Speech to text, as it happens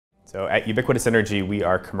So at Ubiquitous Energy, we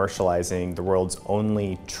are commercializing the world's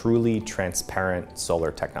only truly transparent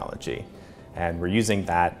solar technology. And we're using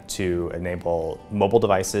that to enable mobile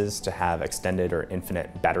devices to have extended or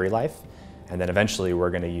infinite battery life. And then eventually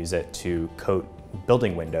we're going to use it to coat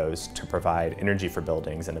building windows to provide energy for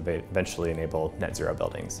buildings and eventually enable net zero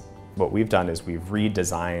buildings. What we've done is we've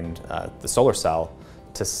redesigned the solar cell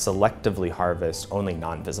to selectively harvest only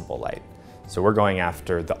non-visible light. So we're going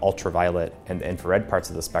after the ultraviolet and the infrared parts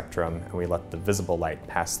of the spectrum, and we let the visible light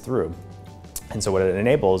pass through. And so what it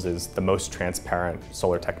enables is the most transparent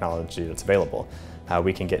solar technology that's available.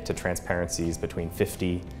 We can get to transparencies between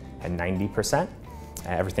 50 and 90%.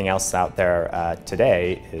 Everything else out there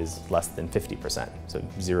today is less than 50%, so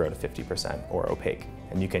 0 to 50% or opaque.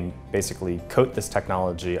 And you can basically coat this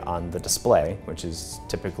technology on the display, which is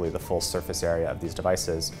typically the full surface area of these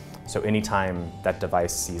devices. So anytime that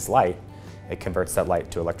device sees light, it converts that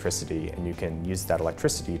light to electricity, and you can use that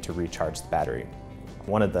electricity to recharge the battery.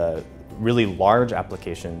 One of the really large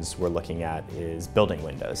applications we're looking at is building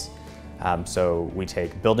windows. So we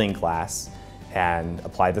take building glass and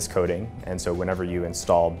apply this coating, and so whenever you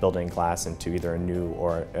install building glass into either a new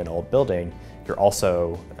or an old building, you're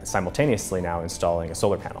also simultaneously now installing a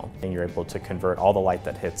solar panel, and you're able to convert all the light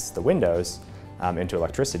that hits the windows into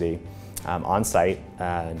electricity on site.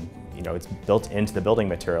 And it's built into the building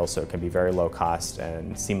material, so it can be very low cost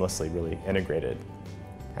and seamlessly really integrated.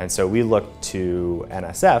 And so we look to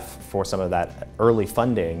NSF for some of that early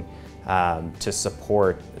funding to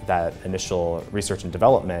support that initial research and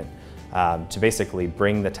development, to basically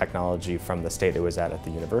bring the technology from the state it was at the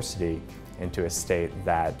university into a state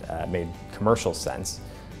that made commercial sense.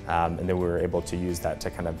 And then we were able to use that to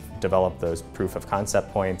kind of develop those proof of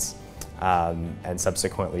concept points and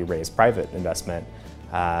subsequently raise private investment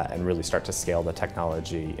and really start to scale the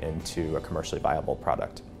technology into a commercially viable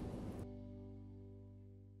product.